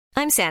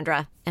I'm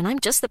Sandra, and I'm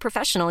just the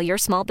professional your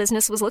small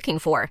business was looking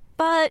for.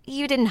 But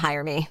you didn't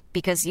hire me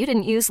because you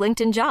didn't use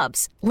LinkedIn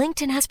Jobs.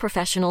 LinkedIn has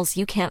professionals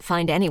you can't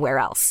find anywhere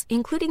else,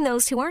 including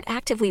those who aren't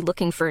actively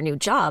looking for a new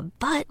job,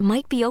 but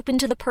might be open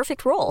to the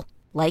perfect role,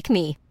 like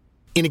me.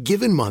 In a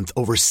given month,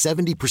 over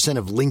 70%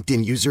 of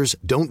LinkedIn users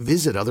don't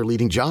visit other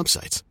leading job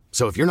sites.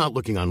 So if you're not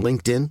looking on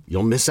LinkedIn,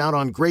 you'll miss out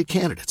on great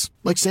candidates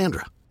like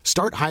Sandra.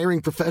 Start hiring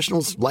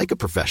professionals like a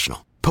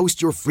professional.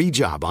 Post your free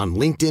job on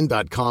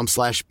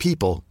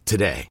linkedin.com/people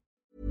today.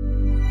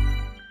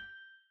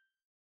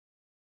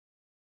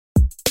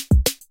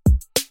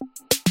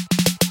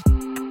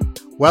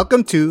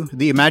 Welcome to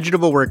The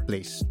Imaginable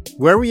Workplace,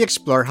 where we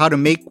explore how to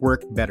make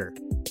work better.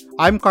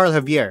 I'm Carl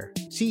Javier,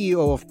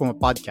 CEO of Puma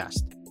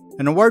Podcast,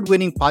 an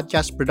award-winning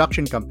podcast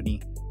production company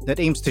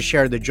that aims to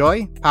share the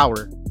joy,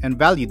 power, and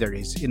value there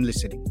is in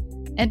listening.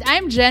 And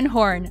I'm Jen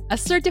Horn, a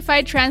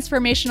certified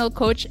transformational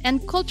coach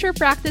and culture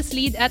practice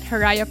lead at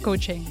Haraya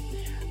Coaching.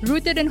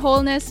 Rooted in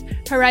wholeness,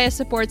 Haraya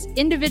supports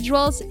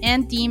individuals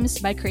and teams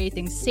by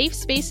creating safe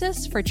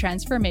spaces for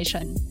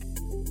transformation.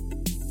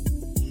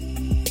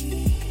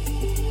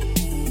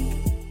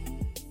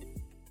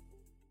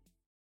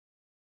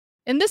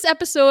 In this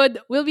episode,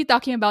 we'll be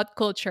talking about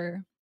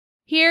culture.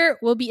 Here,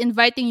 we'll be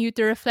inviting you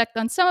to reflect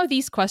on some of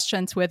these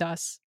questions with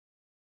us.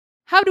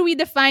 How do we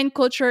define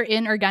culture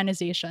in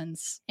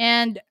organizations?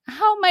 And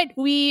how might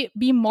we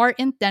be more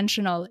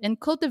intentional in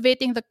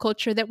cultivating the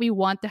culture that we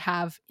want to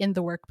have in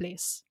the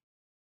workplace?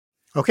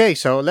 Okay,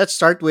 so let's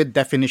start with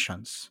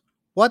definitions.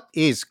 What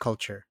is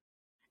culture?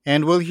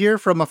 And we'll hear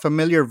from a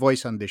familiar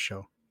voice on this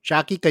show,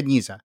 Jackie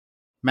Caniza,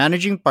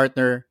 Managing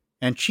Partner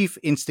and Chief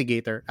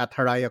Instigator at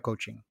Haraya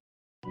Coaching.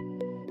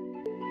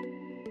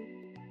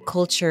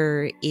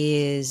 Culture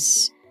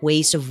is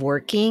ways of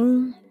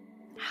working,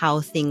 how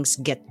things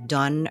get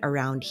done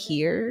around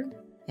here,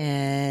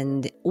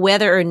 and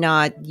whether or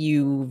not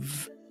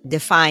you've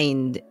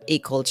defined a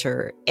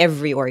culture,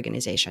 every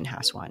organization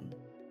has one.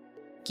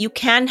 You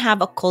can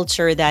have a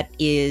culture that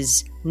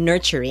is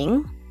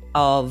nurturing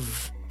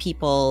of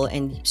people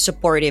and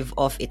supportive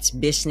of its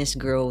business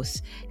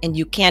growth, and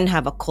you can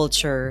have a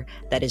culture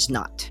that is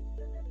not.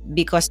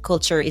 Because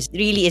culture is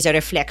a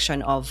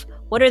reflection of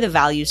what are the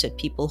values that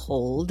people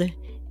hold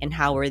and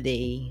how are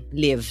they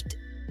lived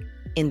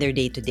in their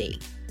day-to-day.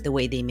 The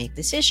way they make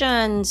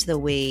decisions, the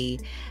way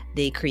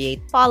they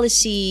create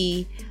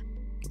policy,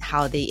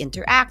 how they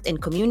interact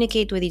and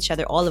communicate with each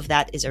other, all of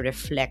that is a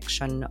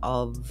reflection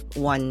of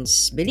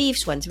one's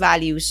beliefs, one's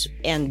values,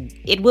 and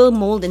it will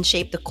mold and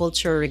shape the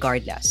culture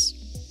regardless.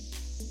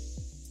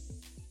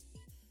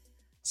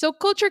 So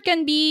culture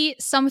can be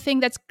something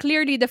that's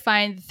clearly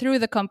defined through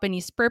the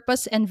company's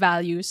purpose and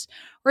values,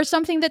 or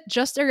something that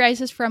just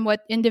arises from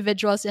what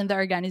individuals in the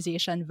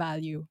organization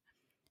value.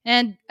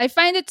 And I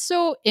find it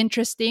so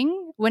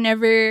interesting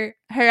whenever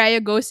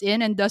Haraya goes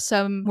in and does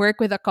some work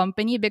with a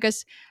company,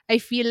 because I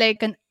feel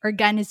like an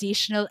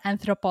organizational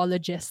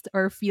anthropologist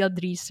or field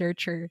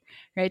researcher,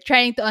 right?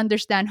 Trying to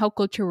understand how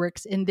culture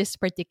works in this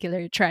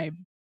particular tribe.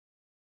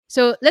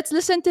 So let's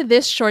listen to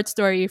this short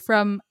story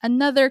from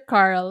another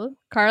Carl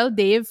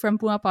Dave from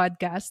Puma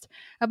Podcast,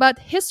 about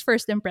his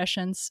first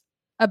impressions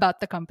about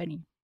the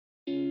company.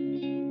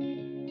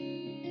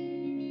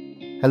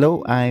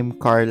 Hello, I'm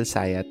Carl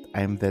Sayat.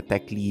 I'm the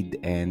tech lead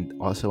and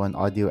also an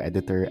audio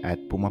editor at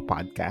Puma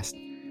Podcast.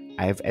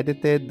 I've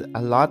edited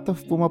a lot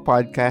of Puma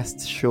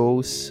Podcast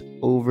shows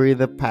over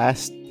the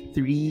past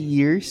 3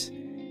 years.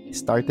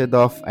 Started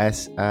off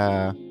as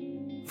a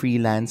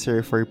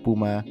freelancer for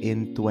Puma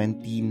in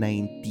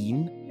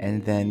 2019,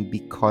 and then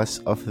because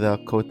of the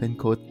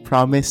quote-unquote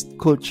promised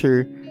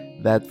culture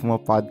that Puma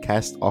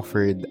Podcast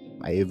offered,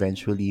 I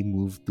eventually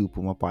moved to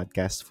Puma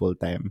Podcast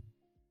full-time.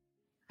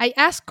 I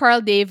asked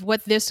Carl Dave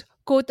what this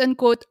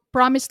quote-unquote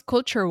promised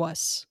culture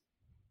was.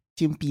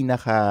 Yung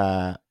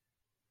pinaka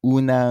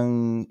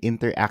unang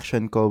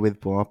interaction ko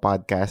with Puma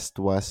Podcast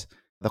was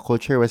the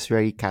culture was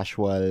very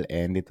casual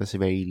and it was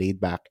very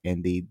laid back,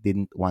 and they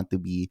didn't want to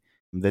be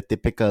the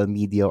typical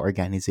media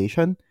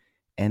organization.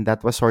 And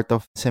that was sort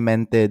of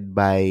cemented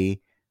by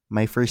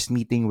my first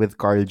meeting with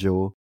Carl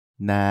Joe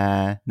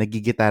na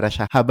nagigitara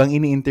siya habang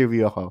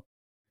ini-interview ako.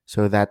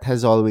 So that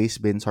has always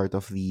been sort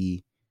of the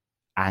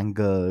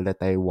angle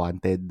that I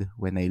wanted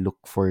when I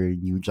look for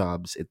new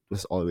jobs. It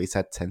was always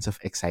that sense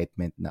of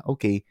excitement na,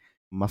 okay,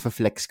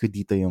 ma-flex ko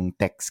dito yung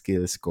tech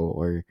skills ko,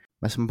 or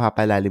mas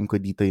mapapalalim ko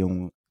dito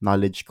yung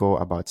knowledge ko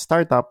about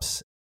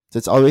startups. So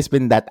it's always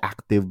been that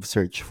active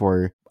search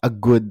for a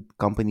good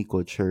company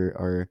culture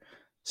or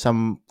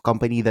some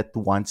company that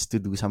wants to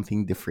do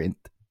something different.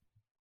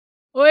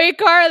 Oy,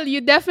 Carl,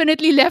 you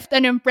definitely left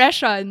an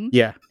impression.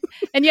 Yeah.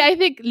 And yeah, I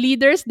think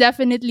leaders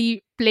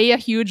definitely play a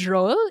huge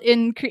role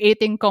in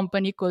creating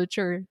company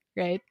culture,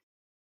 right?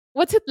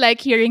 What's it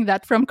like hearing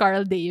that from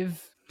Carl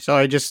Dave? So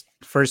I just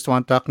first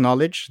want to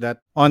acknowledge that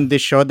on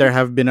this show, there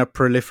have been a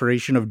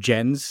proliferation of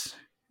Jens,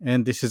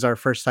 and this is our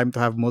first time to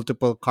have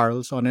multiple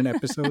Carls on an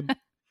episode.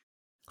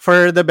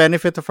 For the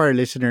benefit of our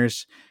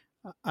listeners,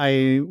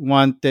 I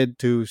wanted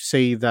to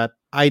say that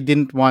I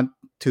didn't want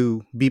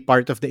to be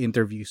part of the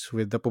interviews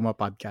with the Puma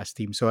podcast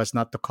team so as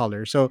not to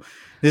color. So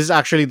this is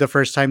actually the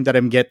first time that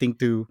I'm getting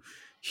to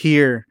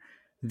hear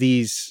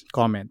these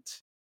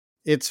comments.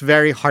 It's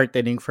very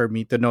heartening for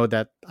me to know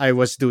that I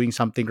was doing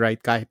something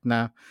right kahit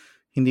na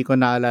hindi ko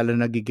naalala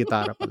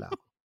nagigitara pala ako.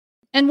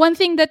 And one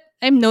thing that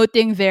I'm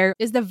noting there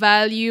is the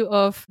value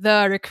of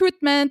the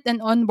recruitment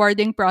and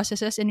onboarding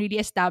processes in really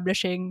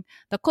establishing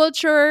the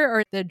culture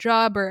or the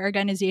job or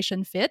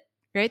organization fit,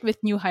 right,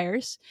 with new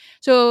hires.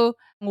 So,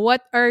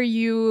 what are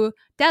you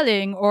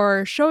telling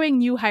or showing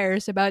new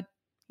hires about,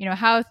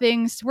 how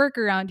things work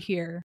around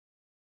here?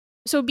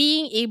 So,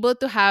 being able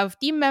to have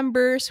team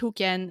members who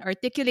can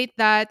articulate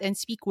that and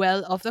speak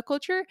well of the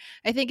culture,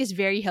 I think is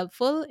very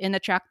helpful in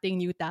attracting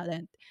new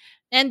talent.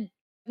 And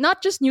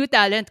not just new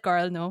talent,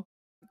 Carl, no.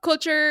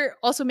 Culture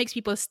also makes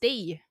people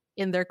stay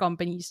in their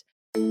companies.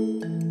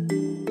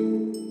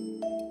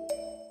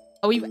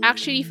 We've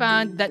actually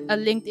found that a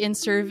LinkedIn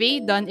survey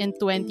done in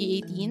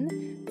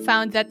 2018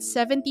 found that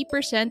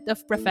 70%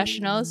 of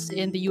professionals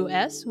in the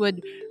US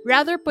would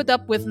rather put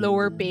up with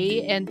lower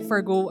pay and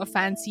forgo a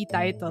fancy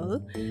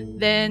title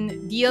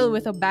than deal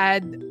with a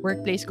bad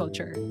workplace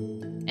culture.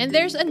 And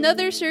there's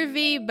another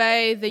survey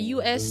by the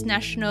US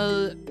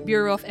National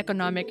Bureau of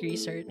Economic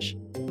Research,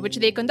 which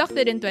they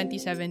conducted in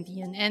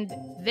 2017. And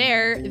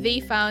there, they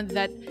found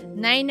that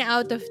 9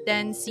 out of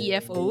 10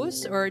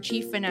 CFOs or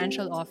Chief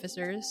Financial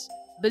Officers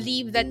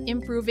believe that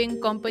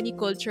improving company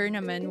culture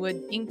naman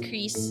would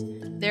increase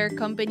their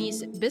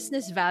company's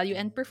business value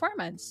and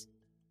performance.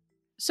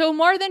 So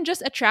more than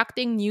just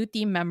attracting new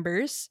team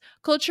members,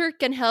 culture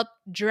can help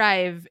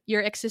drive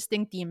your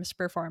existing team's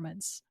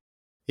performance.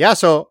 Yeah,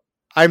 so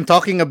I'm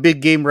talking a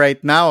big game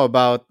right now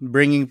about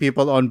bringing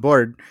people on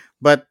board,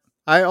 but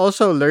I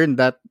also learned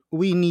that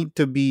we need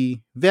to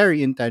be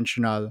very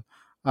intentional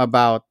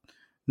about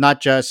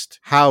not just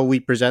how we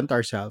present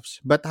ourselves,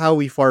 but how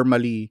we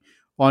formally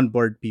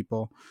onboard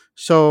people.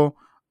 So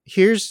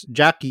here's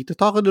Jackie to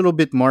talk a little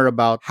bit more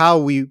about how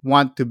we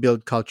want to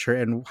build culture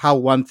and how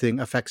one thing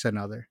affects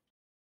another.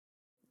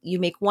 You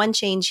make one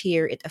change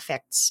here, it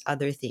affects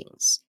other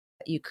things.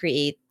 You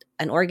create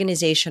an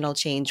organizational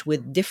change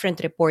with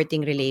different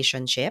reporting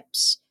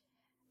relationships,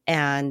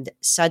 and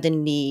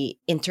suddenly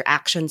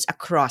interactions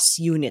across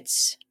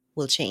units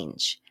will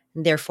change.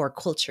 Therefore,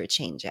 culture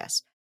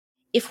changes.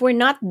 If we're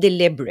not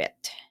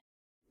deliberate,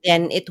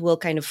 then it will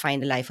kind of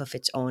find a life of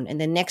its own. And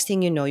the next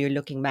thing you know, you're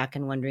looking back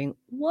and wondering,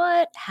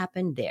 what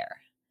happened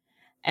there?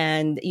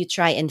 And you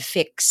try and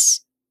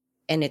fix,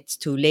 and it's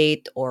too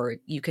late, or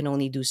you can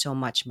only do so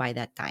much by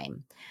that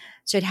time.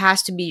 So it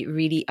has to be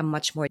really a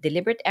much more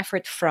deliberate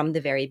effort from the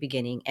very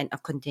beginning and a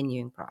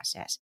continuing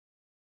process.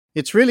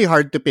 It's really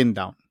hard to pin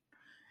down.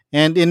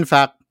 And in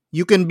fact,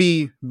 you can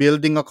be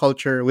building a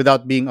culture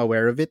without being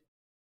aware of it.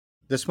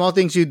 The small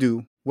things you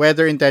do,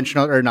 whether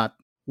intentional or not,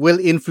 will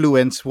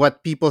influence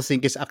what people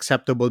think is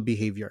acceptable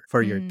behavior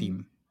for your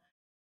team.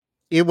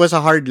 It was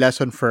a hard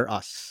lesson for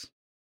us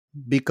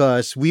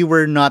because we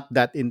were not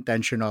that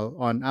intentional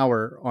on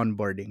our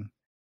onboarding.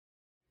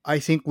 I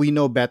think we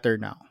know better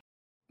now.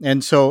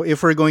 And so,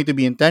 if we're going to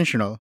be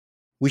intentional,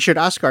 we should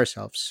ask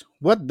ourselves,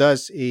 what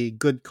does a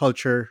good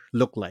culture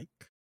look like?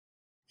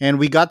 And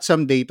we got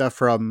some data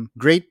from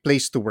Great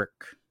Place to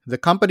Work, the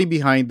company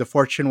behind the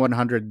Fortune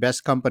 100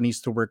 Best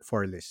Companies to Work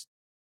For list.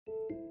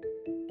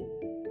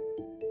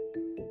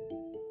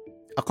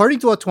 According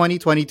to a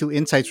 2022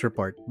 Insights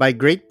report by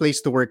Great Place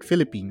to Work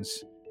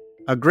Philippines,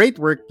 a great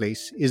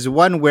workplace is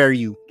one where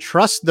you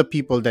trust the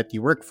people that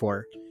you work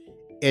for,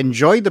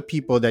 enjoy the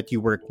people that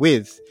you work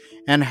with,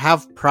 and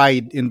have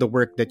pride in the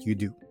work that you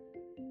do.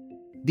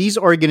 These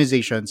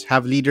organizations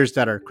have leaders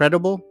that are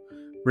credible,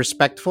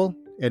 respectful,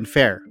 and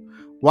fair,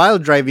 while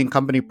driving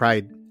company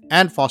pride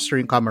and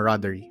fostering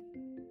camaraderie.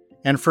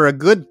 And for a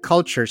good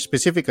culture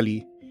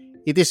specifically,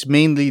 it is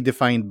mainly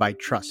defined by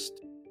trust.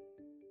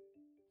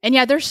 And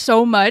yeah, there's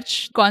so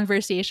much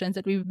conversations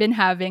that we've been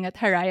having at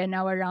Haraya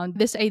now around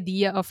this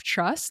idea of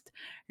trust,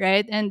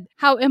 right? And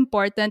how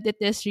important it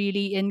is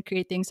really in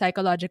creating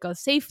psychological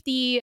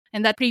safety.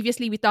 And that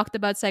previously we talked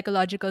about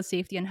psychological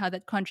safety and how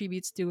that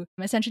contributes to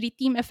essentially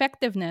team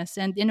effectiveness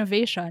and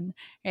innovation,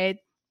 right?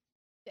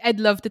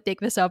 I'd love to take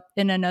this up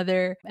in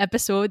another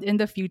episode in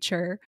the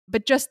future.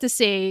 But just to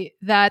say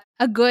that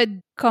a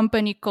good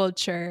company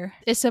culture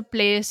is a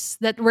place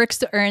that works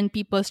to earn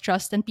people's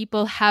trust and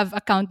people have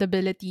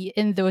accountability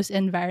in those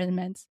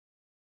environments.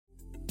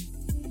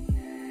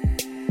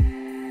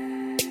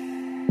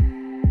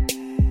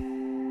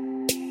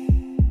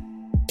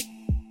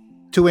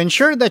 To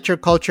ensure that your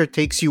culture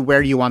takes you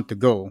where you want to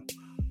go,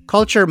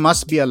 culture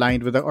must be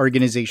aligned with the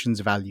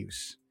organization's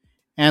values.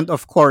 And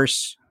of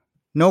course,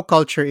 no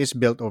culture is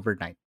built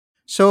overnight.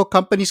 So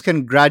companies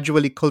can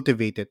gradually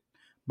cultivate it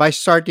by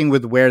starting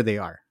with where they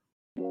are.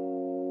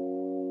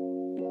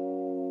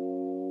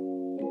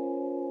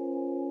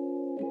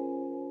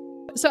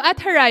 So at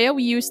Haraya,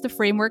 we use the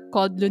framework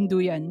called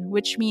Lunduyan,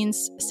 which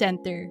means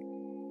center,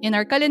 in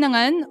our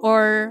Kalinangan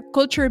or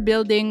culture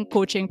building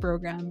coaching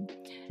program.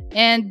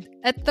 And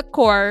at the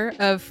core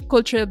of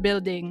culture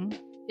building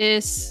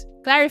is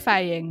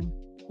clarifying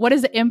what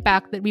is the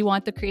impact that we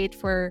want to create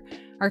for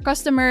our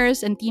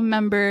customers and team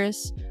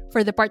members,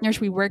 for the partners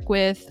we work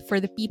with, for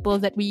the people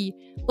that we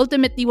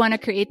ultimately want to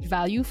create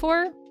value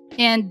for.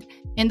 And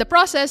in the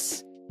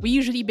process, we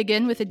usually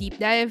begin with a deep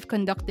dive,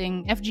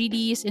 conducting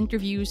FGDs,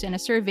 interviews, and a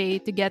survey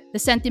to get the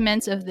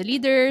sentiments of the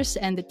leaders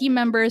and the team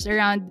members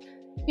around,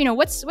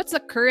 what's the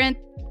current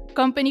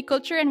company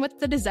culture and what's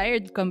the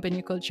desired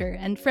company culture.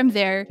 And from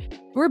there,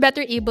 we're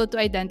better able to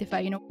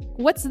identify,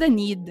 what's the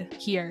need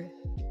here.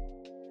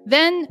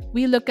 Then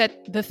we look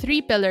at the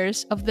 3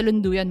 pillars of the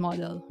Lunduyan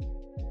model.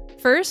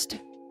 First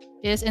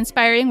is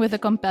inspiring with a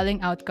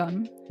compelling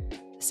outcome.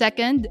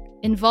 Second,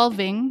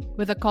 involving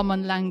with a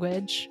common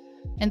language.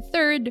 And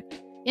third,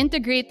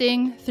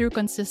 integrating through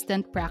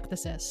consistent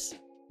practices.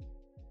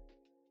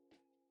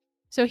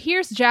 So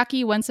here's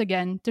Jackie once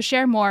again to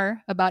share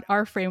more about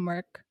our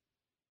framework.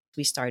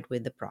 We start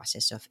with the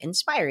process of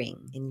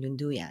inspiring in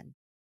Lunduyan.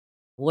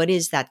 What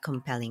is that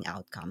compelling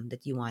outcome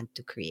that you want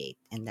to create,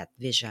 and that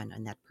vision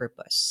and that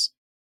purpose?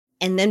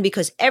 And then,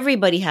 because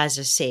everybody has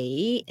a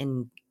say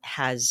and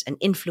has an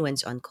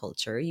influence on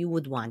culture, you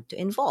would want to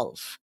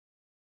involve.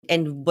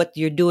 And what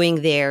you're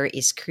doing there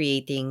is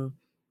creating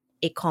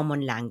a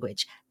common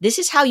language. This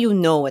is how you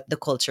know what the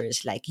culture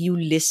is like. You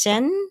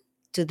listen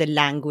to the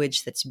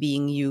language that's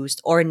being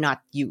used or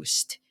not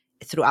used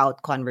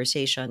throughout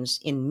conversations,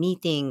 in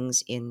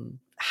meetings, in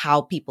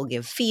how people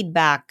give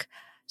feedback.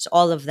 So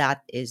all of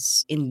that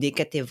is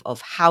indicative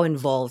of how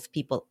involved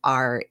people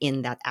are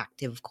in that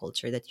active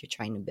culture that you're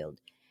trying to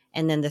build.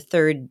 And then the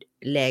third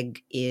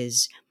leg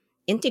is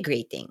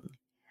integrating.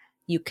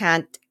 You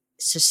can't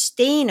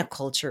sustain a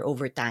culture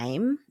over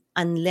time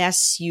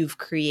unless you've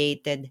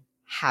created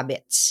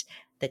habits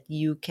that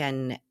you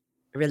can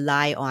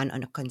rely on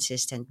a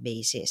consistent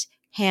basis.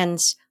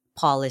 Hence,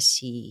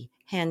 policy,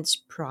 hence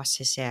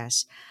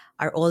processes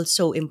are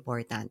also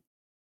important.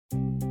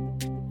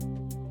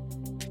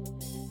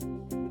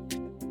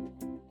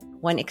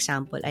 One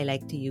example I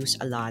like to use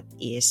a lot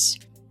is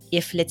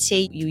if, let's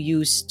say, you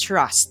use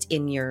trust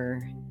in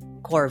your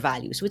core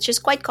values, which is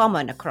quite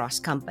common across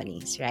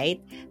companies, right?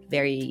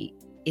 Very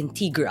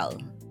integral.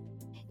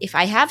 If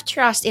I have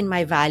trust in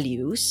my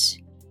values,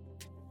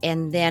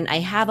 and then I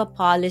have a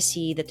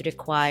policy that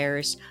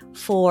requires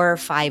 4 or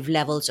 5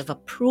 levels of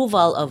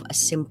approval of a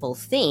simple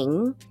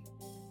thing,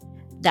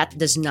 that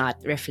does not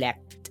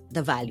reflect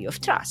the value of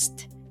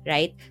trust,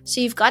 right? So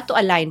you've got to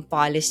align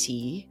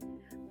policy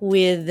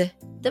with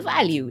the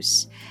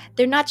values.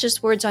 They're not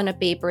just words on a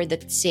paper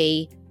that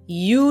say,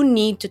 you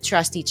need to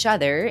trust each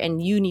other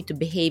and you need to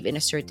behave in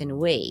a certain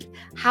way.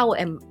 How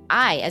am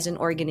I, as an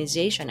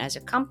organization, as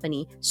a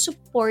company,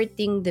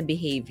 supporting the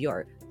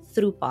behavior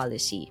through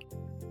policy?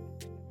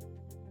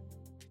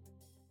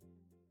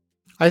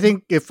 I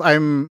think if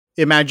I'm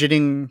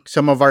imagining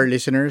some of our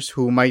listeners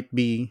who might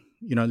be,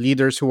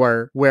 leaders who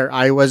are where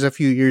I was a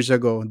few years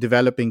ago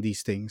developing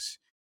these things,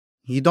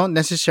 you don't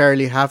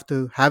necessarily have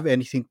to have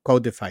anything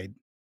codified.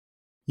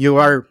 You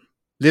are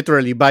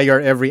literally by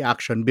your every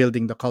action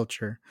building the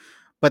culture.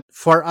 But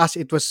for us,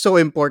 it was so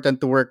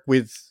important to work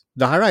with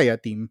the Haraya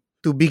team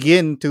to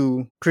begin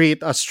to create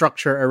a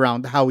structure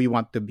around how we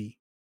want to be.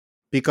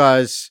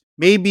 Because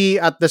maybe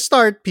at the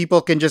start,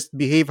 people can just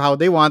behave how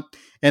they want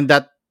and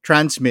that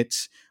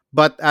transmits.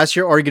 But as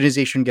your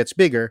organization gets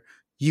bigger,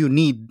 you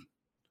need,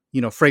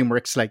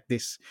 frameworks like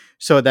this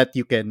so that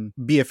you can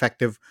be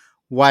effective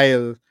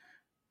while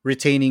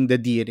retaining the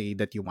DNA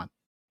that you want.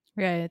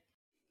 Right.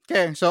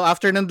 Okay, so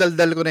after ng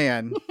daldal ko na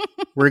yan,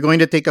 we're going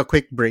to take a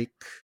quick break.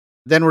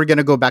 Then we're going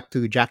to go back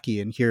to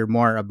Jackie and hear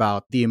more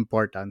about the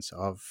importance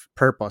of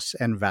purpose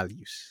and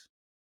values.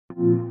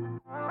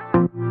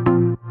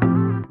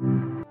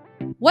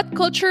 What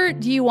culture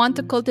do you want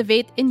to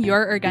cultivate in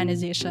your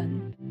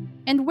organization?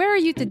 And where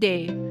are you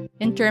today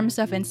in terms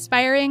of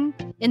inspiring,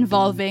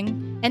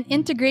 involving, and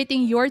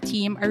integrating your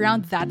team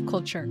around that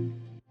culture?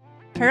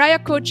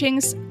 Haraya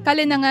Coaching's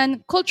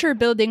Kalinangan Culture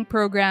Building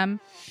Program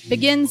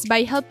begins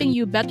by helping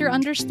you better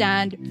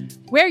understand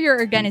where your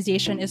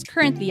organization is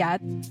currently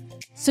at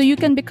so you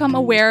can become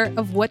aware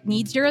of what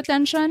needs your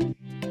attention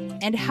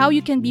and how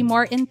you can be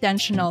more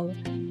intentional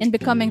in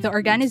becoming the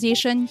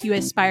organization you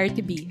aspire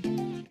to be.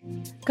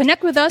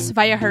 Connect with us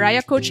via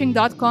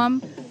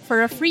harayacoaching.com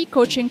for a free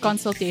coaching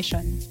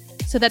consultation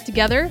so that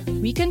together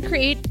we can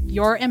create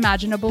your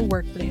imaginable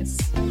workplace.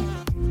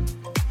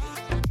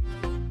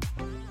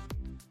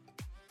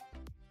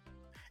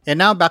 And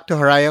now back to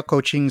Haraya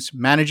Coaching's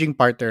managing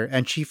partner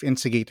and chief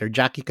instigator,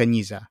 Jackie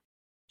Cañiza.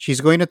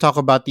 She's going to talk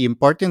about the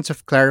importance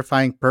of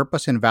clarifying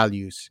purpose and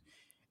values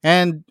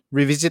and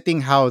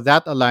revisiting how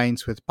that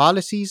aligns with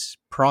policies,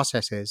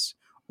 processes,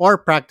 or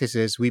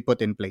practices we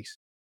put in place.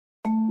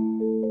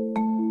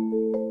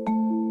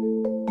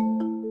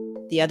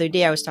 The other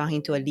day, I was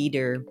talking to a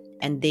leader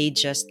and they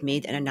just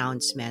made an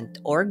announcement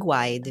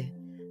org-wide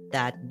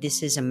that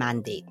this is a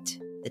mandate,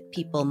 that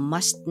people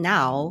must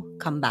now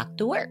come back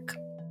to work.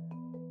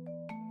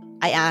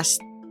 I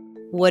asked,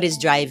 what is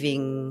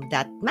driving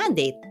that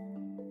mandate?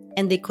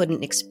 And they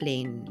couldn't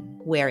explain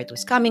where it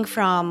was coming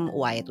from,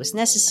 why it was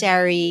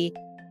necessary.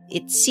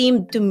 it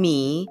seemed to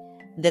me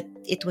that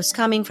it was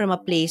coming from a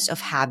place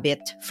of habit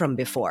from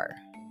before.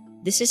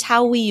 This is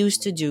how we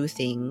used to do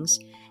things,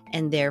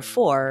 and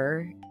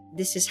therefore,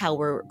 this is how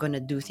we're going to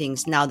do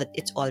things now that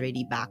it's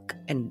already back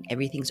and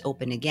everything's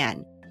open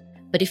again.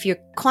 But if you're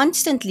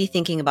constantly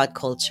thinking about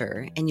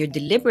culture and you're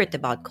deliberate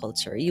about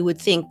culture, you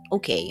would think,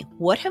 okay,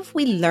 what have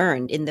we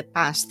learned in the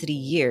past 3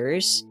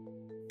 years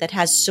that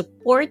has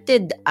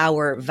supported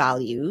our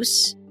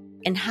values,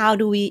 and how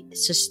do we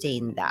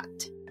sustain that?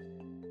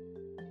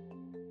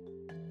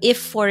 If,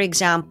 for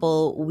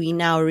example, we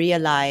now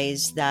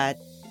realize that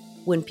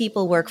when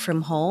people work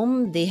from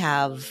home, they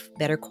have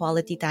better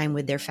quality time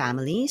with their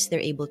families, they're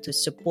able to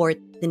support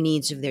the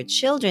needs of their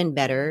children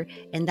better,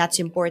 and that's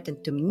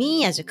important to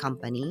me as a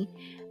company,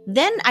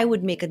 then I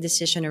would make a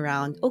decision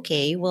around,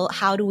 okay, well,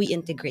 how do we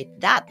integrate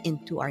that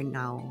into our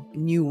now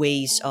new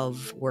ways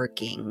of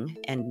working?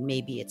 And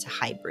maybe it's a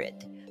hybrid.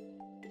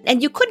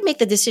 And you could make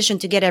the decision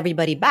to get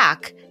everybody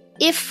back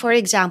if, for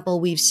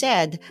example, we've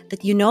said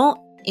that,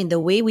 in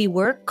the way we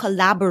work,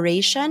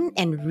 collaboration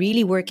and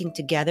really working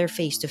together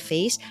face to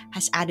face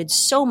has added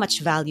so much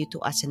value to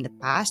us in the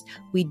past.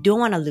 We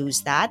don't want to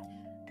lose that.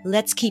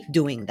 Let's keep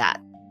doing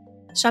that.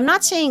 So I'm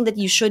not saying that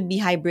you should be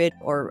hybrid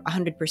or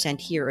 100%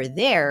 here or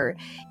there.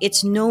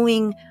 It's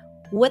knowing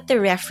what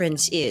the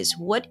reference is.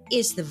 What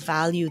is the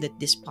value that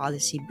this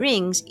policy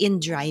brings in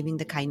driving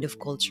the kind of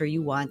culture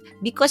you want?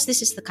 Because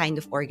this is the kind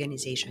of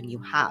organization you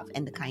have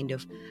and the kind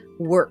of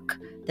work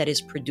that is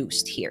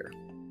produced here.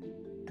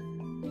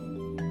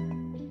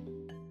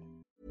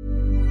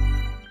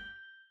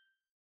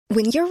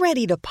 When you're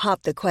ready to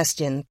pop the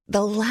question,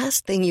 the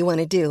last thing you want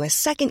to do is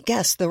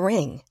second-guess the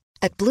ring.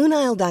 At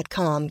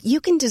BlueNile.com, you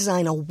can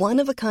design a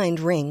one-of-a-kind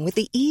ring with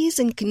the ease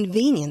and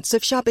convenience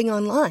of shopping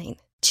online.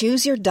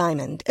 Choose your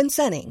diamond and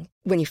setting.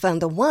 When you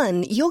find the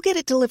one, you'll get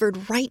it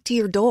delivered right to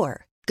your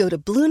door. Go to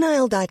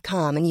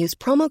BlueNile.com and use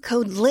promo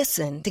code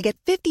LISTEN to get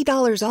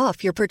 $50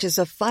 off your purchase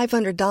of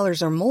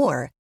 $500 or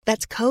more.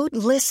 That's code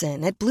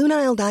LISTEN at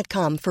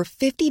BlueNile.com for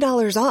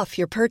 $50 off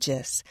your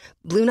purchase.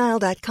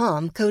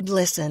 BlueNile.com, code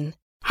LISTEN.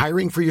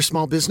 Hiring for your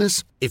small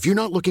business? If you're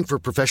not looking for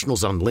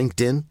professionals on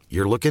LinkedIn,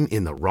 you're looking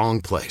in the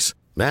wrong place.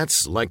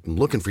 That's like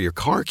looking for your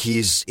car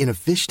keys in a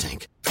fish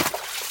tank.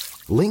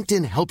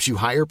 LinkedIn helps you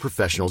hire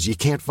professionals you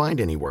can't find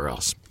anywhere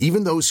else,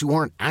 even those who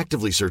aren't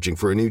actively searching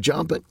for a new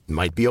job but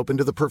might be open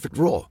to the perfect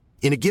role.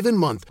 In a given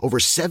month, over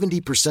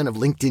 70% of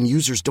LinkedIn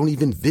users don't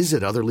even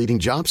visit other leading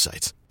job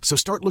sites. So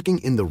start looking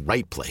in the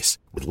right place.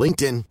 With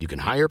LinkedIn, you can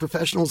hire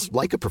professionals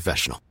like a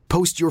professional.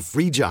 Post your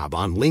free job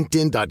on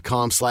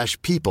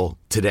linkedin.com/people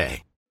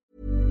today.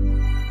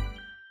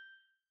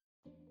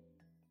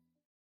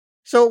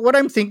 So what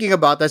I'm thinking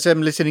about as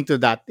I'm listening to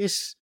that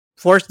is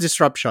forced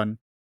disruption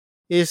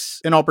is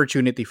an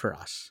opportunity for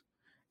us.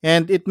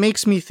 And it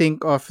makes me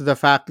think of the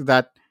fact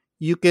that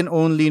you can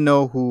only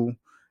know who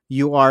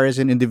you are as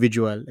an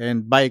individual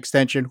and by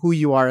extension who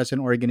you are as an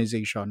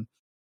organization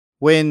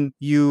when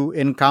you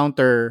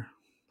encounter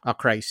a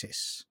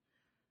crisis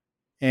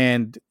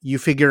and you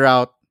figure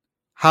out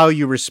how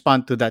you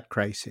respond to that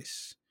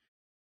crisis.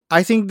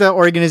 I think the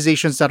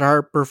organizations that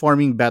are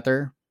performing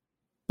better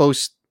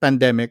post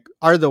pandemic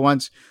are the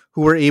ones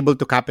who were able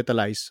to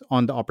capitalize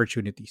on the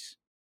opportunities.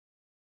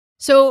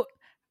 So,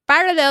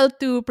 parallel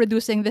to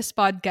producing this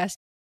podcast,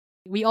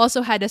 we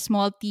also had a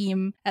small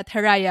team at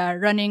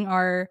Haraya running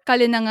our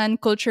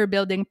Kalinangan Culture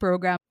Building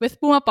Program with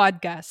Puma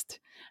Podcast.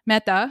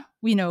 Meta,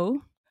 we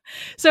know.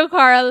 So,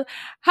 Carl,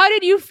 how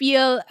did you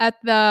feel at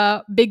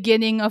the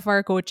beginning of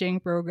our coaching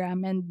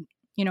program and,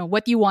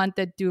 what you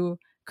wanted to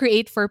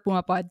create for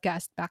Puma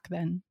Podcast back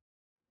then?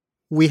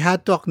 We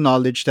had to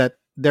acknowledge that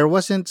there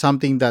wasn't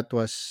something that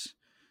was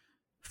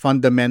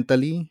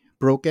fundamentally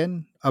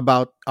broken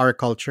about our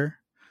culture,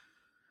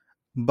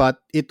 but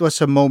it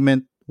was a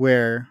moment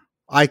where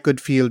I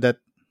could feel that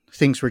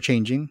things were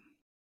changing.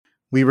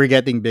 We were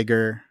getting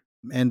bigger,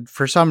 and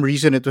for some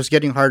reason, it was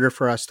getting harder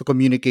for us to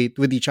communicate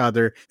with each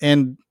other.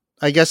 And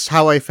I guess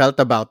how I felt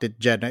about it,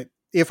 Jen,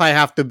 if I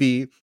have to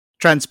be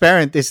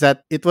transparent, is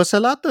that it was a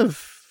lot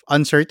of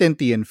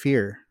uncertainty and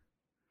fear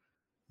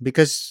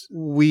because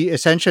we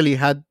essentially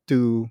had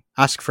to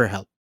ask for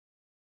help.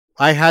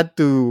 I had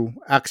to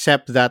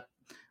accept that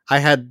I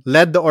had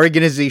led the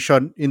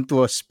organization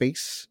into a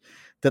space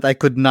that I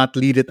could not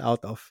lead it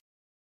out of.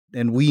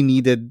 And we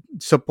needed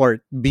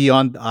support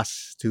beyond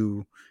us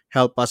to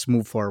help us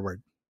move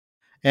forward.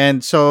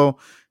 And so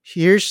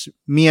here's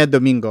Mia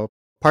Domingo,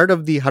 part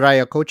of the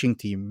Haraya coaching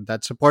team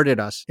that supported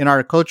us in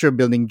our culture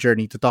building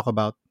journey to talk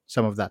about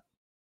some of that.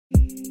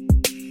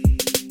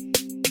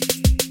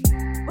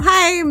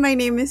 Hi, my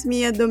name is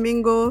Mia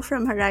Domingo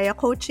from Haraya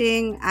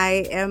Coaching.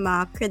 I am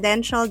a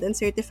credentialed and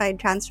certified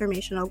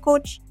transformational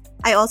coach.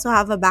 I also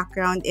have a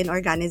background in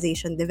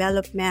organization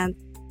development.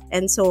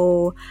 And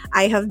so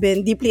I have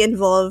been deeply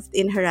involved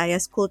in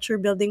Haraya's culture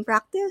building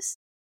practice.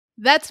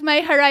 That's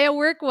my Haraya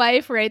work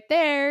wife right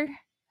there.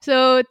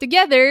 So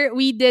together,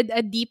 we did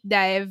a deep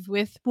dive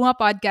with Puma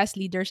Podcast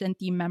leaders and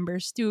team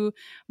members to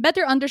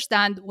better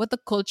understand what the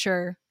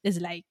culture is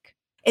like.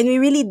 And we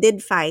really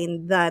did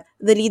find that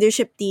the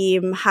leadership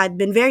team had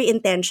been very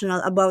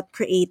intentional about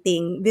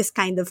creating this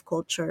kind of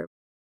culture.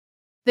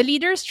 The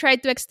leaders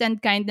tried to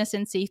extend kindness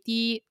and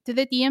safety to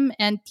the team,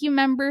 and team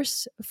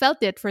members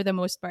felt it for the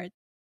most part.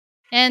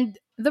 And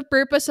the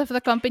purpose of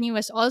the company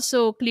was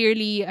also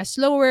clearly a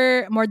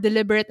slower, more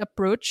deliberate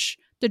approach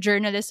to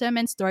journalism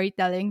and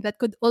storytelling that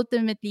could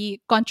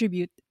ultimately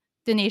contribute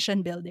to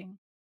nation building.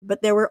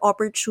 But there were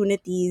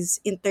opportunities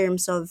in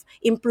terms of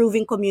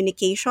improving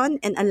communication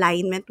and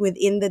alignment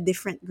within the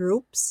different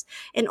groups,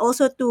 and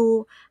also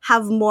to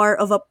have more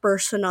of a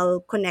personal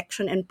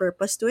connection and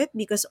purpose to it,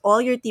 because all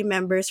your team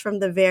members from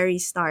the very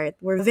start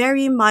were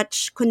very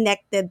much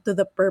connected to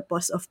the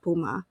purpose of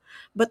Puma.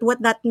 But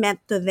what that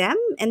meant to them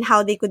and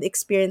how they could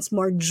experience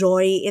more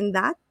joy in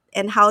that,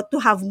 and how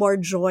to have more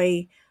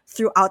joy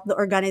throughout the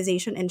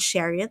organization and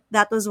share it,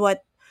 that was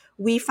what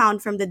we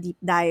found from the deep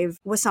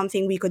dive was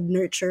something we could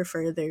nurture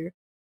further.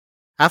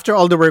 After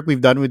all the work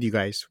we've done with you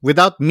guys,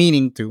 without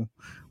meaning to,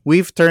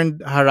 we've turned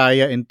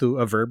Haraya into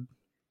a verb.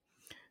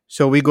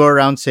 So we go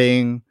around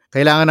saying,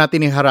 kailangan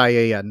natin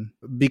i-haraya yan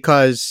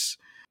because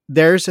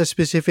there's a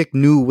specific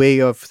new way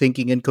of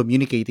thinking and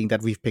communicating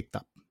that we've picked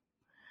up.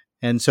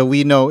 And so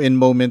we know in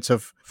moments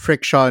of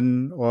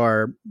friction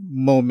or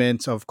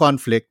moments of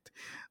conflict,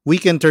 we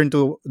can turn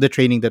to the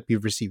training that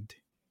we've received.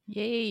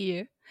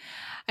 Yay.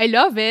 I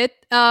love it.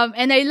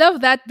 And I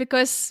love that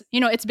because,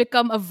 it's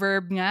become a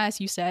verb nga,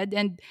 as you said.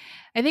 And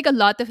I think a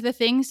lot of the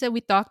things that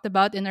we talked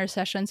about in our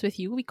sessions with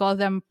you, we call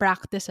them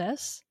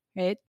practices,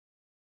 right?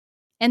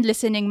 And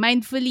listening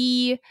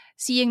mindfully,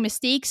 seeing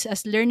mistakes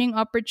as learning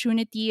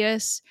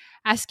opportunities,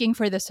 asking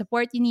for the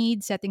support you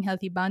need, setting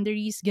healthy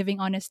boundaries, giving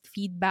honest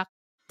feedback.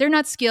 They're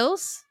not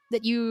skills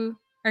that you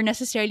are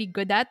necessarily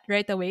good at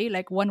right away,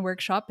 like one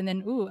workshop and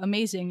then, ooh,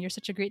 amazing, you're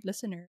such a great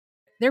listener.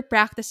 They're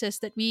practices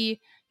that we,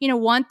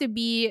 want to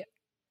be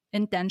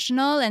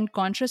intentional and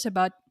conscious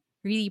about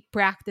really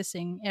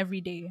practicing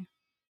every day.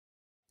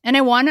 And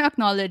I want to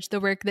acknowledge the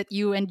work that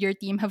you and your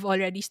team have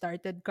already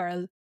started,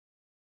 Carl.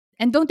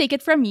 And don't take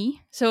it from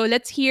me. So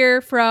let's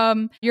hear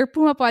from your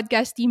Puma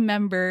Podcast team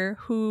member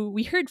who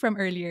we heard from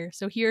earlier.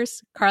 So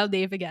here's Carl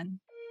Dave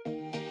again.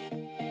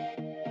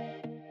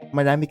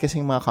 Marami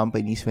kasing mga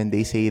companies when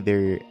they say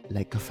they're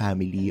like a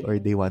family or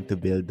they want to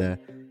build a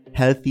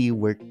healthy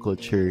work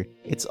culture,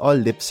 it's all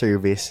lip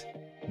service,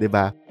 'di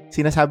ba?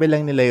 Sinasabi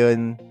lang nila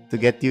yon to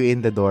get you in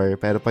the door,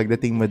 pero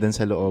pagdating mo dun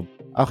sa loob,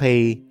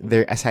 okay,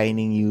 they're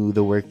assigning you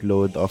the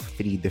workload of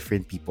 3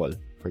 different people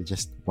for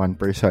just one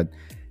person.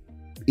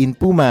 In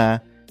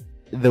Puma,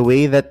 the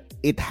way that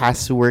it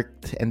has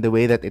worked and the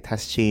way that it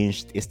has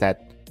changed is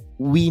that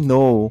we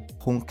know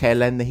kung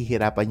kailan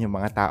nahihirapan yung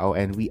mga tao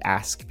and we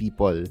ask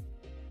people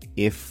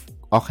if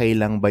okay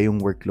lang ba yung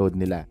workload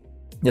nila.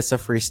 That's the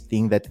first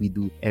thing that we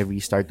do every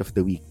start of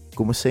the week.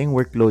 Kumusta yung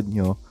workload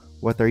nyo?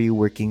 What are you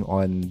working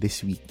on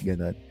this week?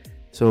 Ganon.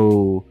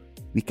 So,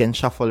 we can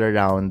shuffle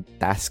around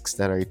tasks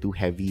that are too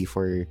heavy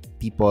for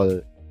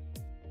people.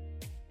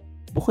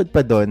 Bukod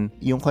pa doon,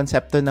 yung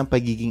konsepto ng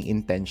pagiging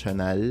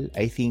intentional,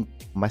 I think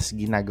mas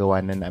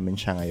ginagawa na namin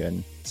siya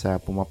ngayon sa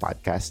Puma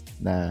Podcast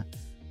na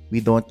we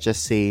don't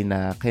just say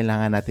na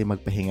kailangan natin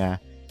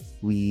magpahinga.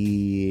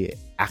 We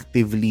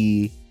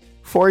actively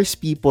force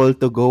people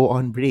to go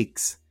on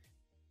breaks.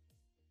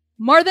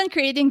 More than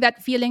creating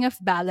that feeling of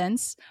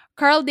balance,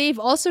 Carl Dave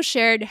also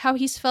shared how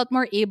he's felt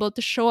more able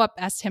to show up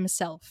as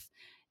himself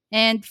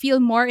and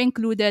feel more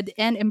included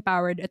and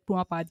empowered at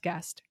Puma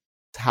Podcast.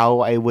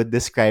 How I would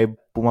describe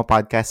Puma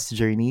Podcast's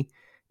journey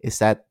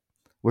is that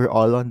we're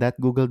all on that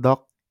Google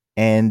Doc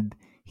and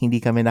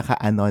hindi kami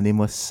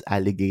naka-anonymous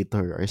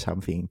alligator or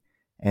something.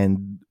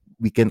 And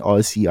we can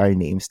all see our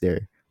names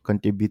there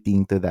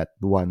contributing to that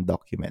one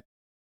document.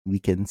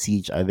 We can see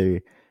each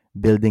other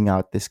building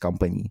out this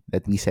company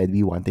that we said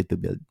we wanted to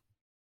build.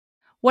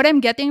 What I'm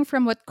getting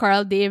from what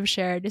Carl Dave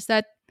shared is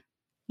that,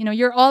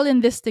 you're all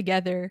in this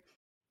together.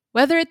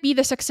 Whether it be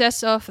the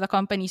success of the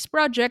company's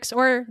projects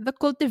or the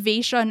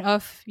cultivation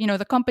of,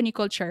 the company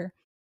culture.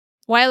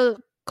 While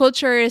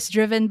culture is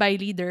driven by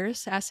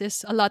leaders, as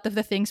is a lot of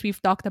the things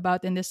we've talked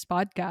about in this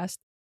podcast.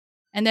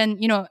 And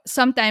then,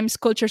 sometimes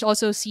culture is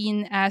also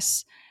seen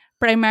as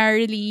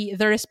primarily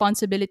the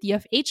responsibility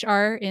of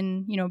HR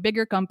in,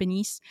 bigger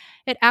companies.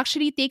 It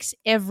actually takes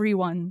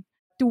everyone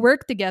to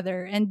work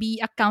together and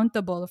be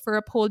accountable for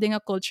upholding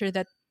a culture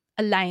that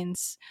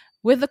aligns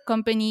with the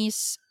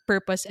company's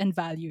purpose and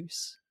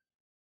values.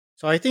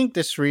 So I think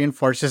this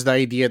reinforces the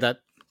idea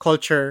that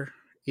culture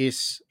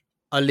is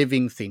a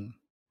living thing.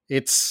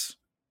 It's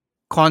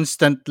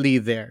constantly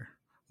there,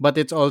 but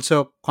it's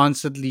also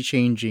constantly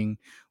changing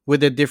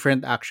with the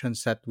different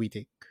actions that we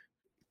take.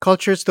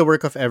 Culture is the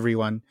work of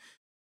everyone.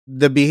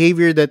 The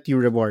behavior that you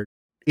reward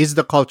is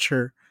the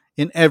culture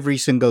in every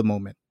single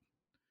moment.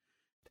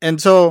 And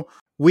so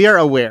we are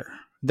aware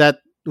that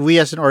we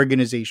as an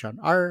organization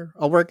are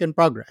a work in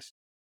progress.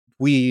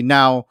 We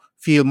now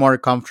feel more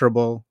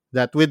comfortable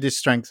that with this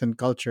strengthened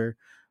culture,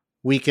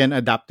 we can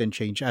adapt and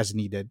change as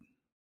needed.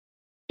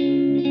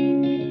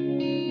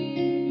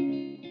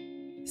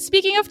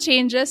 Speaking of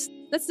changes,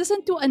 let's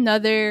listen to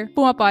another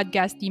Puma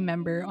Podcast team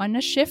member on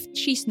a shift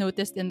she's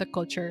noticed in the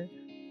culture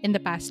in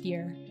the past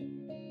year.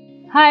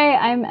 Hi,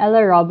 I'm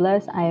Ella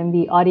Robles. I am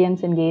the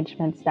audience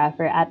engagement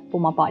staffer at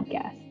Puma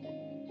Podcast.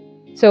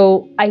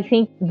 So I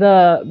think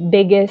the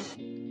biggest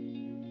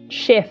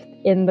shift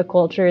in the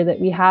culture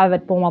that we have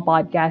at Puma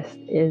Podcast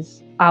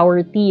is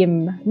our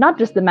team, not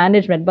just the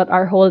management, but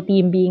our whole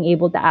team being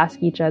able to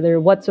ask each other,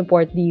 what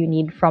support do you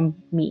need from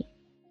me?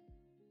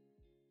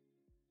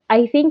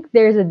 I think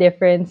there's a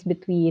difference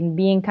between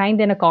being kind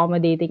and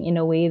accommodating in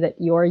a way that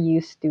you're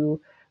used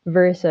to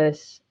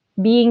versus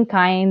being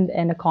kind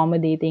and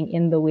accommodating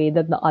in the way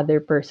that the other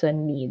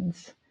person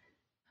needs.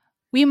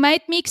 We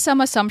might make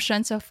some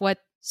assumptions of what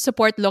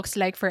support looks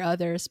like for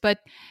others, but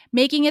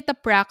making it a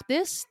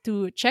practice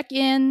to check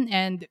in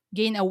and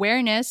gain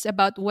awareness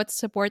about what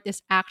support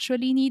is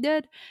actually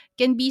needed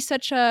can be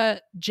such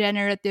a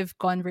generative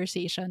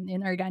conversation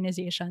in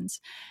organizations.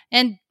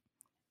 And,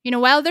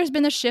 while there's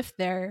been a shift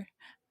there,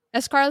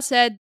 as Carl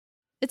said,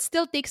 it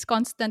still takes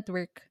constant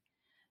work.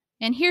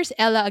 And here's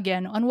Ella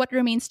again on what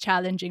remains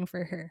challenging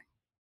for her.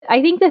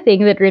 I think the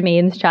thing that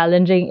remains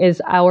challenging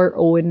is our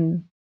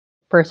own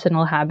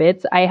personal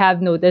habits. I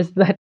have noticed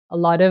that a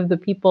lot of the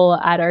people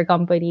at our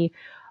company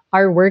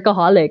are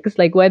workaholics.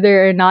 Like,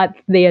 whether or not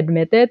they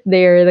admit it,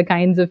 they're the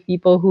kinds of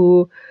people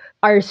who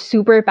are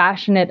super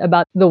passionate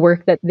about the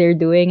work that they're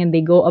doing and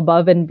they go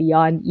above and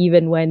beyond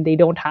even when they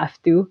don't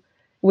have to,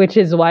 which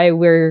is why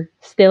we're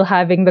still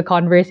having the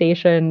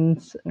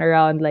conversations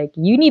around like,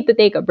 you need to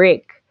take a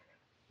break.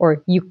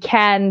 Or you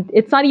can.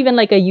 It's not even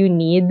like a you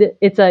need,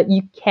 it's a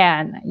you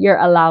can. You're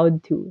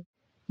allowed to.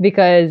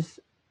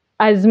 Because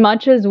as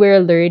much as we're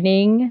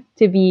learning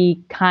to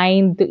be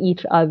kind to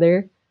each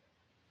other,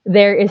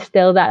 there is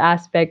still that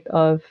aspect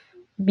of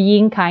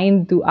being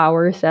kind to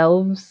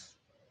ourselves.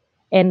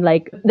 And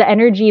like the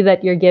energy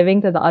that you're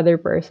giving to the other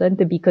person,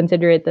 to be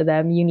considerate to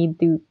them, you need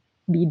to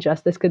be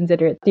just as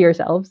considerate to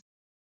yourselves.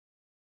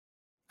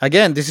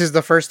 Again, this is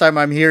the first time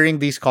I'm hearing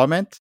these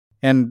comments,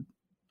 and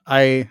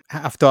I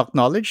have to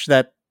acknowledge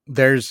that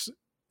there's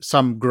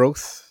some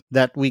growth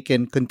that we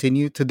can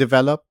continue to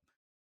develop.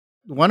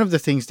 One of the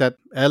things that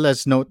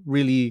Ella's note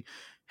really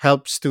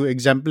helps to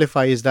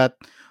exemplify is that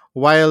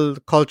while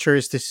culture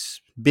is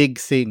this big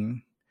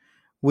thing,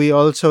 we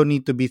also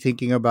need to be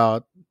thinking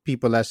about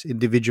people as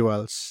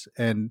individuals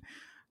and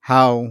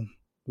how,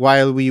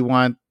 while we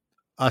want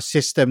a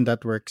system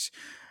that works,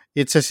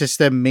 it's a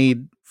system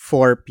made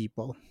for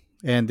people.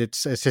 And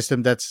it's a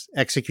system that's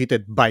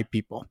executed by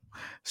people.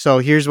 So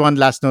here's one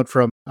last note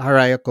from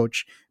Haraya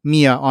coach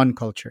Mia on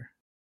culture.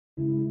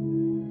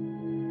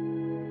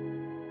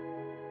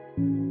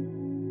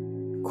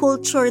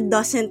 Culture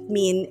doesn't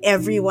mean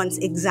everyone's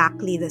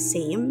exactly the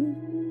same.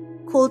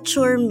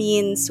 Culture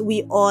means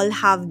we all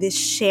have this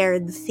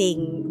shared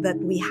thing that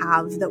we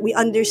have, that we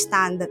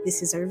understand that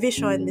this is our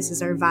vision, this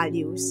is our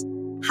values.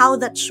 How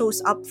that shows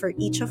up for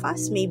each of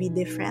us may be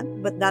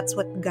different, but that's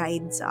what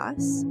guides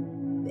us.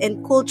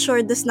 And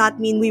culture does not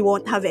mean we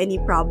won't have any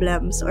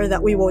problems or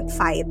that we won't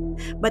fight,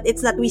 but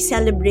it's that we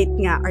celebrate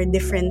our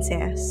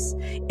differences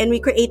and we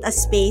create a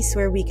space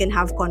where we can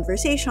have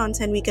conversations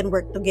and we can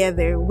work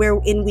together,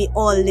 wherein we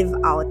all live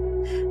out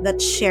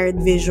that shared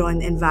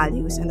vision and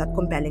values and that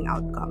compelling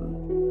outcome.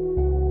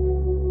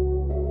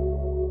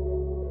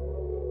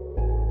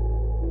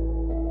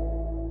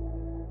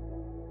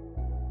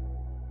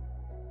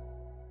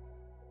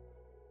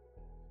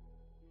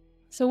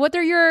 So what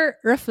are your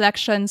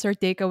reflections or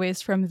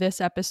takeaways from this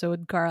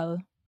episode, Carl?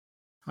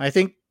 I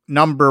think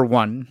number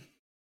one,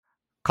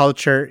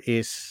 culture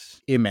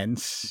is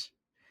immense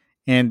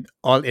and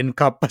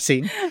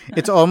all-encompassing.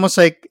 It's almost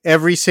like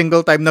every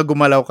single time na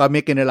gumalaw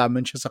kami,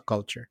 kinalaman siya sa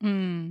culture.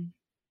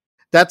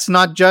 That's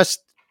not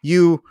just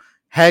you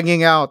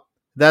hanging out.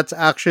 That's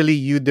actually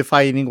you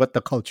defining what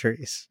the culture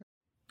is.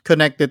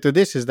 Connected to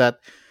this is that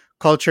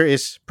culture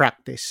is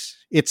practice.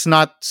 It's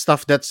not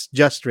stuff that's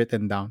just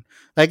written down.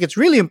 Like, it's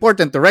really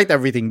important to write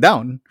everything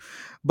down.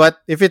 But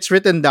if it's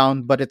written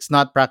down, but it's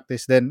not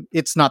practiced, then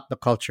it's not the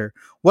culture.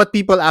 What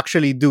people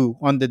actually do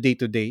on the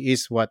day-to-day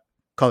is what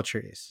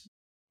culture is.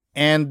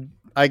 And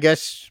I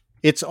guess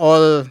it's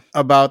all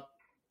about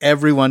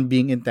everyone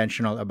being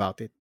intentional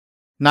about it.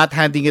 Not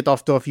handing it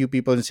off to a few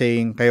people and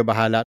saying, kayo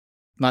bahala.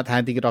 Not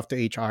handing it off to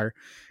HR.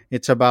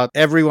 It's about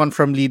everyone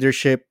from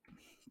leadership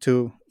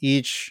to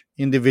each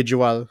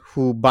individual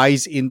who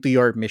buys into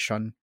your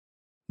mission,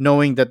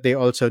 knowing that they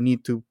also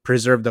need to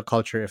preserve the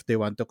culture if they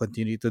want to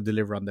continue to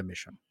deliver on the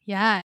mission.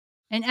 Yeah.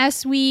 And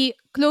as we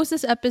close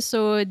this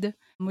episode,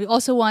 we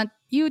also want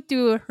you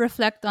to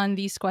reflect on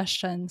these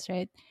questions,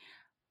 right?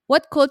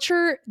 What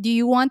culture do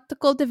you want to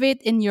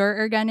cultivate in your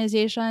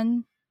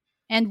organization?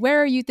 And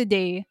where are you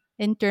today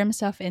in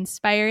terms of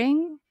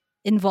inspiring,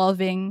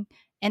 involving,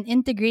 and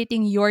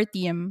integrating your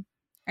team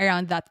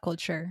around that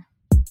culture?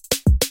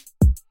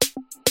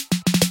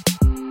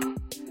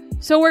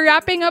 So we're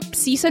wrapping up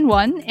season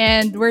 1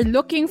 and we're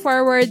looking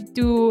forward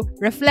to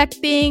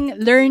reflecting,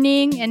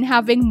 learning, and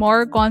having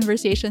more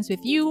conversations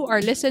with you,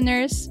 our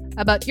listeners,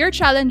 about your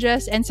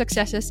challenges and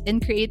successes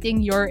in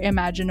creating your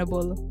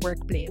imaginable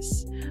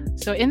workplace.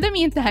 So in the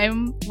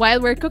meantime,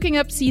 while we're cooking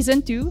up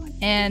season 2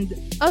 and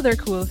other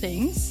cool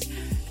things,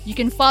 you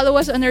can follow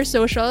us on our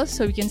socials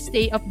so we can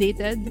stay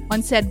updated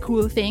on said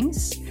cool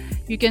things.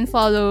 You can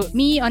follow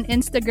me on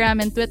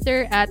Instagram and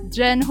Twitter at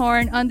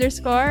JenHorn_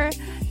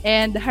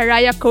 and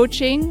Haraya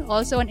Coaching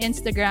also on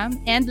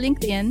Instagram and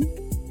LinkedIn.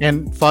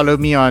 And follow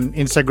me on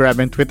Instagram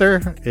and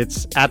Twitter.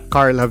 It's at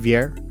Carl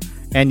Javier.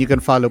 And you can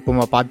follow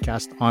Puma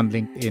Podcast on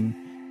LinkedIn,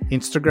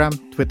 Instagram,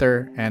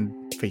 Twitter, and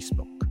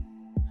Facebook.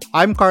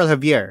 I'm Carl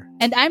Javier.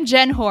 And I'm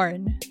Jen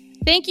Horn.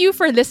 Thank you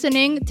for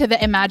listening to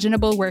The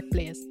Imaginable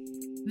Workplace.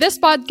 This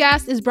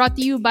podcast is brought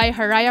to you by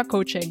Haraya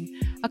Coaching,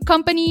 a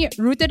company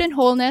rooted in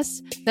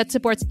wholeness that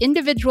supports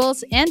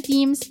individuals and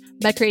teams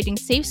by creating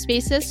safe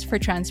spaces for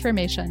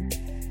transformation.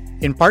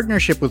 In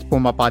partnership with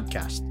Puma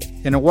Podcast,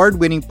 an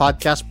award-winning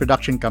podcast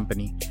production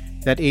company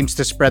that aims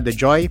to spread the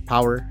joy,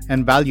 power,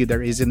 and value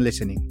there is in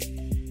listening.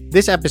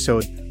 This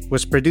episode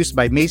was produced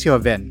by Macy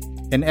Hoven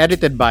and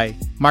edited by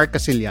Mark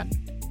Casillan.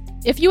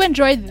 If you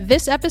enjoyed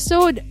this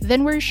episode,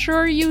 then we're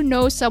sure you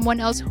know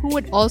someone else who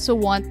would also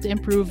want to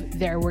improve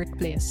their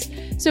workplace.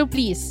 So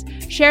please,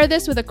 share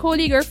this with a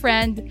colleague or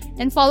friend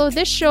and follow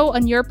this show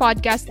on your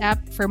podcast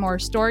app for more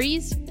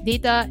stories,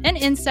 data, and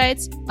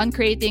insights on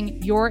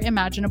creating your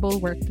imaginable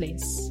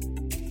workplace.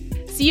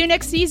 See you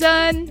next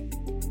season!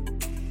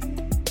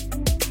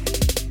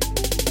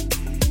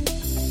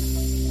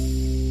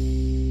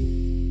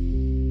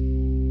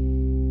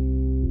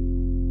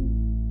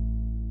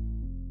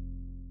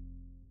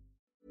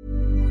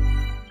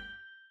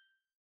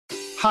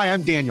 Hi,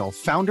 I'm Daniel,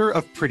 founder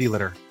of Pretty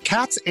Litter.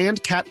 Cats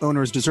and cat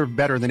owners deserve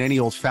better than any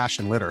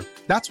old-fashioned litter.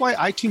 That's why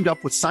I teamed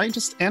up with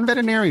scientists and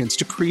veterinarians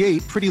to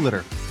create Pretty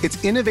Litter.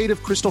 Its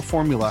innovative crystal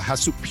formula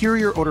has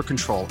superior odor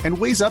control and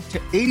weighs up to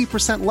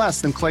 80% less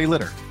than clay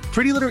litter.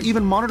 Pretty Litter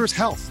even monitors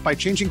health by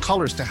changing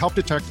colors to help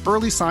detect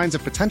early signs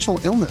of potential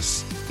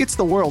illness. It's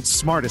the world's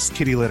smartest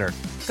kitty litter.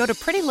 Go to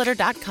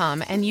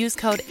prettylitter.com and use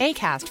code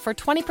ACAST for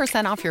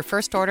 20% off your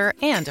first order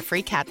and a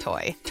free cat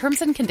toy.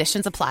 Terms and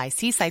conditions apply.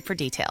 See site for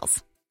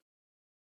details.